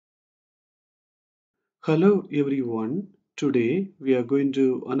Hello everyone. Today we are going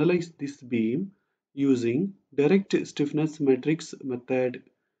to analyze this beam using direct stiffness matrix method.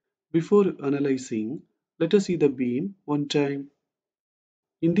 Before analyzing, let us see the beam one time.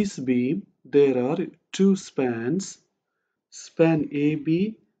 In this beam, there are two spans, span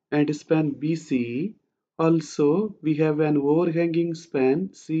AB and span BC. Also, we have an overhanging span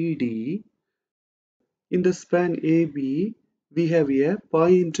CD. In the span AB, we have a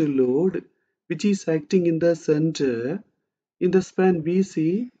point load which is acting in the center. In the span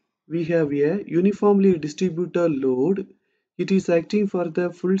BC, we have a uniformly distributed load. It is acting for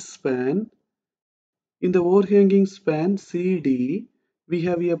the full span. In the overhanging span CD, we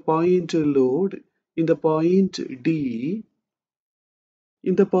have a point load in the point D.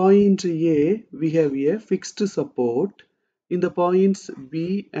 In the point A, we have a fixed support. In the points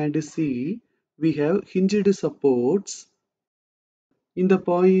B and C, we have hinged supports. In the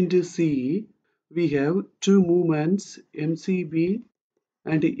point C, we have two moments MCB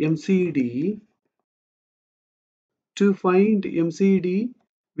and MCD. To find MCD,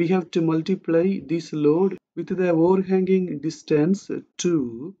 we have to multiply this load with the overhanging distance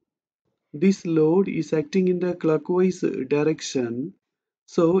 2. This load is acting in the clockwise direction,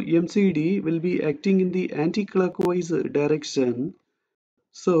 so MCD will be acting in the anti-clockwise direction.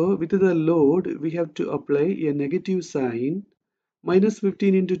 So with the load, we have to apply a negative sign. Minus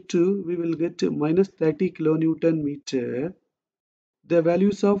 15 into 2, we will get minus 30 kilonewton meter. The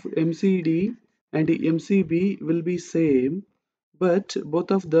values of MCD and MCB will be same, but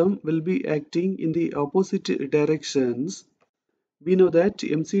both of them will be acting in the opposite directions. We know that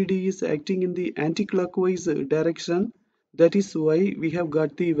MCD is acting in the anti-clockwise direction. That is why we have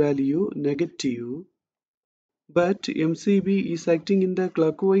got the value negative. But MCB is acting in the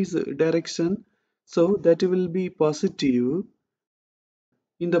clockwise direction, so that will be positive.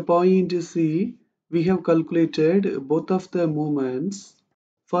 In the point C, we have calculated both of the moments.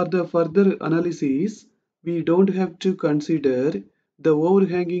 For the further analysis, we don't have to consider the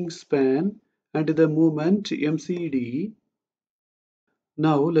overhanging span and the moment MCD.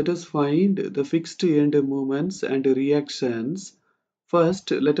 Now let us find the fixed end moments and reactions.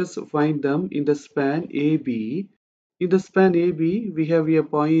 First, let us find them in the span AB. In the span AB, we have a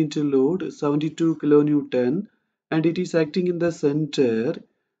point load 72 kilonewton and it is acting in the center.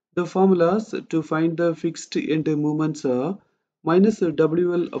 The formulas to find the fixed end moments are minus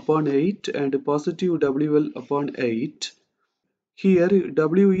WL upon 8 and positive WL upon 8. Here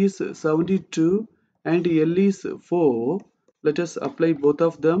W is 72 and L is 4. Let us apply both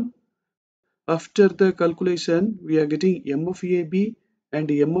of them. After the calculation, we are getting M of AB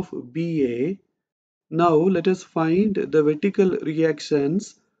and M of BA. Now let us find the vertical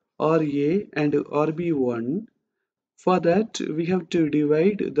reactions RA and RB1. For that, we have to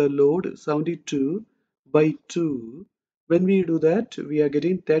divide the load 72 by 2. When we do that, we are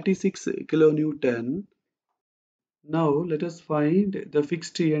getting 36 kilonewton. Now let us find the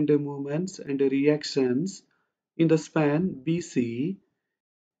fixed end moments and reactions in the span BC.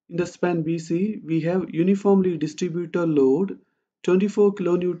 In the span BC, we have uniformly distributed load 24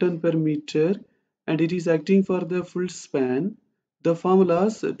 kilonewton per meter and it is acting for the full span. The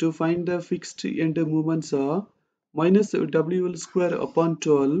formulas to find the fixed end moments are minus WL square upon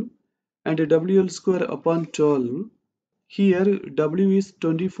 12 and WL square upon 12. Here W is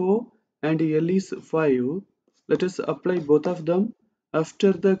 24 and L is 5. Let us apply both of them.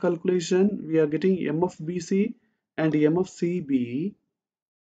 After the calculation, we are getting M of BC and M of CB.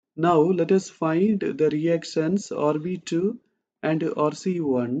 Now let us find the reactions RB2 and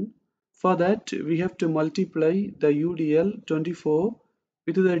RC1. For that, we have to multiply the UDL 24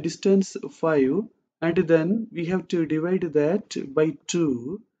 with the distance 5 and then we have to divide that by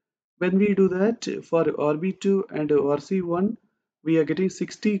 2. When we do that, for RB2 and RC1, we are getting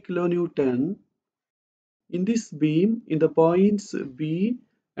 60 kilonewton. In this beam, in the points B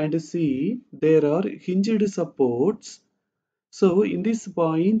and C, there are hinged supports. So in these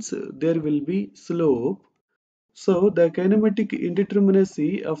points, there will be slope. So the kinematic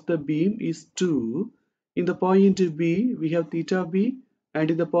indeterminacy of the beam is 2. In the point B, we have theta B, and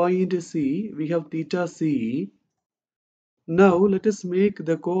in the point C, we have theta C. Now let us make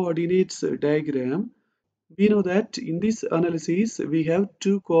the coordinates diagram. We know that in this analysis, we have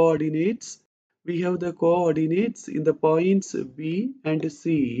two coordinates. We have the coordinates in the points B and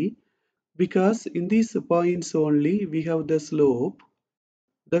C. Because in these points only, we have the slope.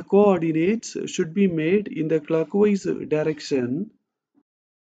 The coordinates should be made in the clockwise direction.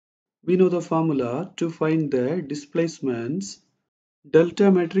 We know the formula to find the displacements. Delta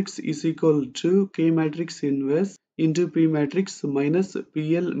matrix is equal to K matrix inverse into P matrix minus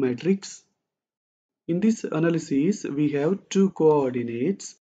PL matrix. In this analysis, we have two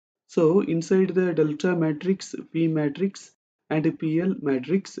coordinates. So inside the delta matrix, P matrix and PL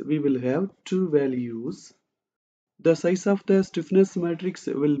matrix, we will have two values. The size of the stiffness matrix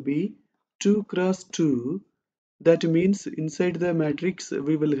will be 2 cross 2. That means inside the matrix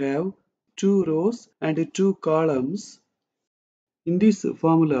we will have 2 rows and 2 columns. In this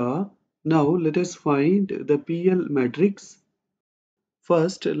formula, now let us find the PL matrix.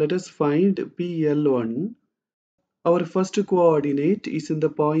 First, let us find PL1. Our first coordinate is in the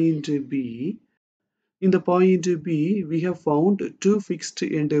point B. In the point B, we have found two fixed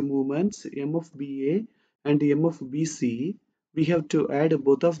end moments, M of BA and M of BC. We have to add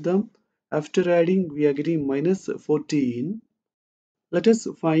both of them. After adding, we are getting minus 14. Let us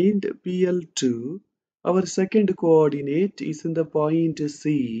find PL2. Our second coordinate is in the point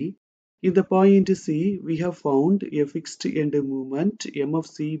C. In the point C, we have found a fixed end moment, M of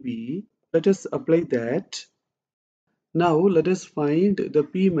CB. Let us apply that. Now let us find the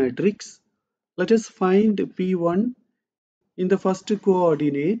P matrix. Let us find P1. In the first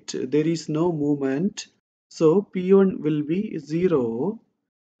coordinate, there is no movement, so P1 will be 0.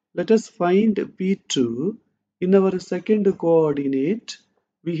 Let us find P2. In our second coordinate,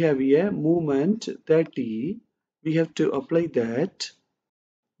 we have a movement 30. We have to apply that.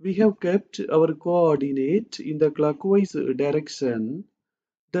 We have kept our coordinate in the clockwise direction.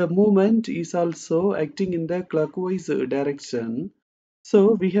 The movement is also acting in the clockwise direction.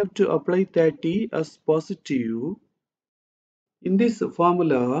 So we have to apply 30 as positive. In this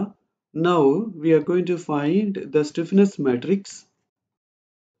formula, now we are going to find the stiffness matrix.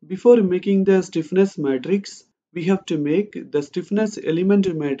 Before making the stiffness matrix, we have to make the stiffness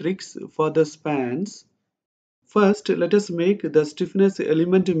element matrix for the spans. First, let us make the stiffness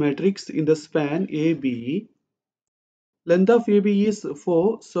element matrix in the span AB. Length of AB is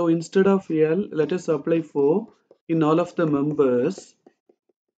 4, so instead of L, let us apply 4 in all of the members.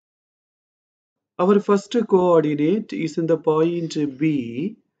 Our first coordinate is in the point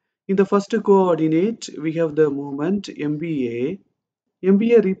B. In the first coordinate, we have the moment MBA.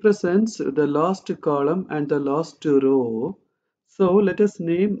 MBA represents the last column and the last row. So let us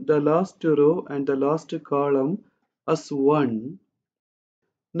name the last row and the last column as 1.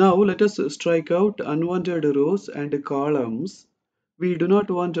 Now let us strike out unwanted rows and columns. We do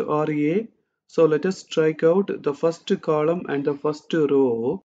not want RA, so let us strike out the first column and the first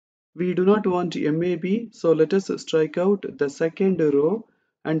row. We do not want MAB, so let us strike out the second row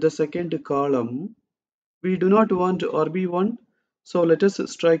and the second column. We do not want RB1, so let us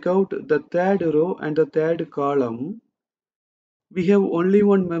strike out the third row and the third column. We have only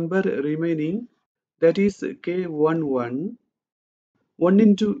one member remaining, that is K11. 1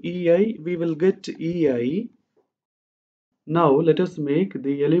 into EI, we will get EI. Now let us make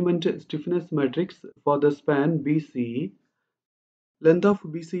the element stiffness matrix for the span BC. Length of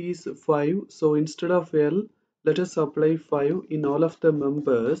BC is 5, so instead of L, let us apply 5 in all of the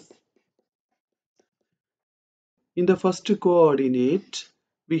members. In the first coordinate,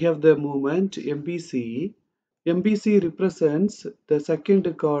 we have the moment MBC. MBC represents the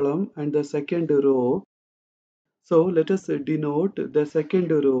second column and the second row. So let us denote the second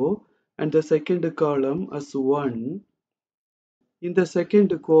row and the second column as 1. In the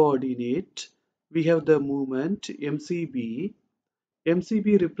second coordinate, we have the moment MCB.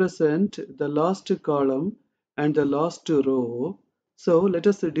 MCB represent the last column and the last row. So let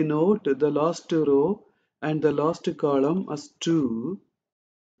us denote the last row and the last column as 2.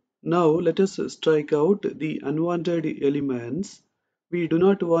 Now let us strike out the unwanted elements. We do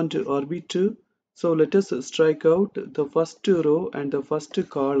not want RB2, so let us strike out the first row and the first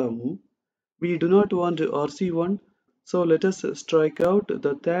column. We do not want RC1, so let us strike out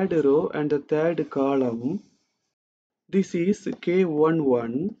the third row and the third column. This is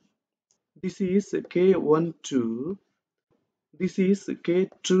K11. This is K12. This is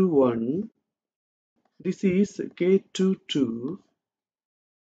K21. This is K22.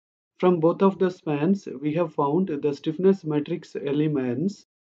 From both of the spans, we have found the stiffness matrix elements.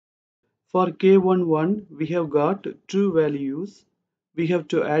 For K11, we have got two values. We have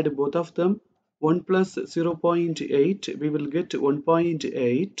to add both of them. 1 plus 0.8, we will get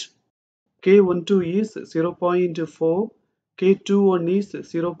 1.8. K12 is 0.4. K21 is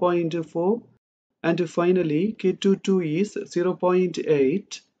 0.4. And finally, K22 is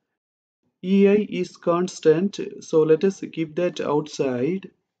 0.8. EI is constant, so let us keep that outside.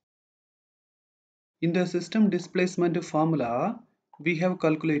 In the system displacement formula, we have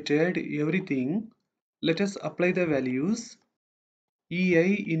calculated everything. Let us apply the values.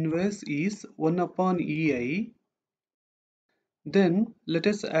 EI inverse is 1 upon EI. Then let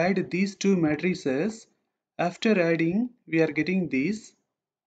us add these two matrices. After adding, we are getting this.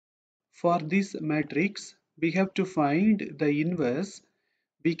 For this matrix, we have to find the inverse.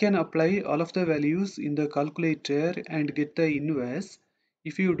 We can apply all of the values in the calculator and get the inverse.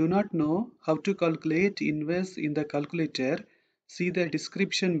 If you do not know how to calculate inverse in the calculator, see the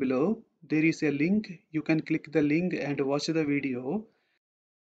description below. There is a link. You can click the link and watch the video.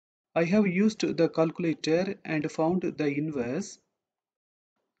 I have used the calculator and found the inverse.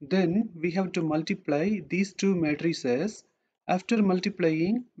 Then we have to multiply these two matrices. After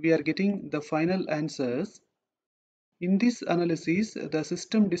multiplying, we are getting the final answers. In this analysis, the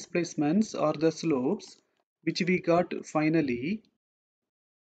system displacements are the slopes which we got finally.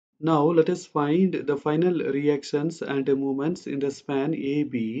 Now let us find the final reactions and moments in the span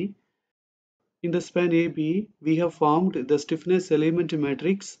AB. In the span AB, we have formed the stiffness element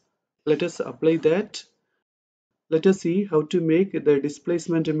matrix. Let us apply that. Let us see how to make the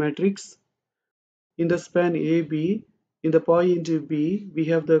displacement matrix. In the span AB, in the point B, we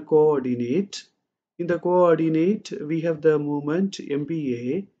have the coordinate. In the coordinate, we have the moment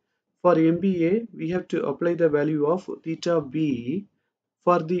MBA. For MBA, we have to apply the value of theta B.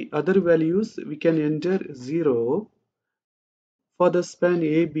 For the other values, we can enter 0. For the span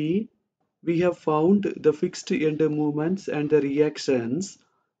AB, we have found the fixed end moments and the reactions.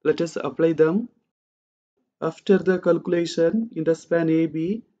 Let us apply them. After the calculation in the span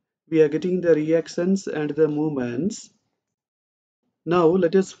AB, we are getting the reactions and the moments. Now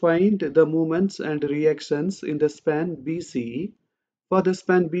let us find the moments and reactions in the span BC. For the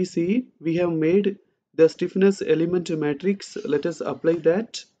span BC, we have made the stiffness element matrix. Let us apply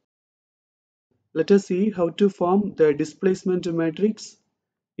that. Let us see how to form the displacement matrix.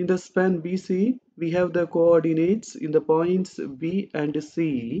 In the span BC, we have the coordinates in the points B and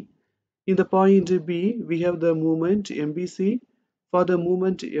C. In the point B, we have the moment MBC. For the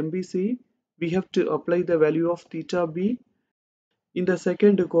moment MBC, we have to apply the value of theta B. In the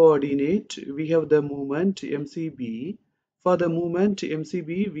second coordinate, we have the moment MCB. For the moment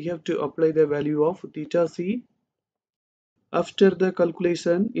MCB, we have to apply the value of theta C. After the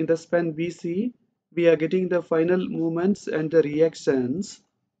calculation in the span BC, we are getting the final moments and the reactions.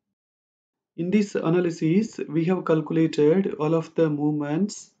 In this analysis, we have calculated all of the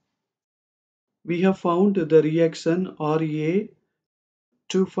moments. We have found the reaction RA.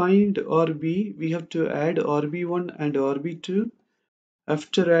 To find RB, we have to add RB1 and RB2.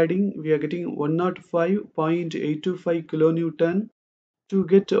 After adding, we are getting 105.825 kilonewton. To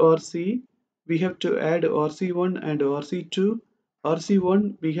get RC, we have to add RC1 and RC2.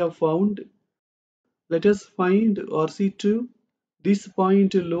 RC1 we have found. Let us find RC2. This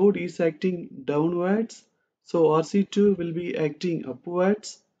point load is acting downwards, so RC2 will be acting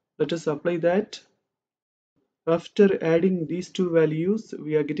upwards. Let us apply that. After adding these two values,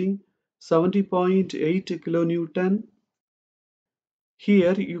 we are getting 70.8 kilonewton.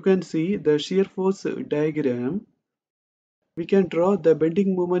 Here you can see the shear force diagram. We can draw the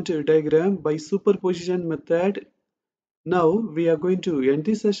bending moment diagram by superposition method. Now we are going to end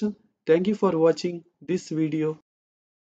this session. Thank you for watching this video.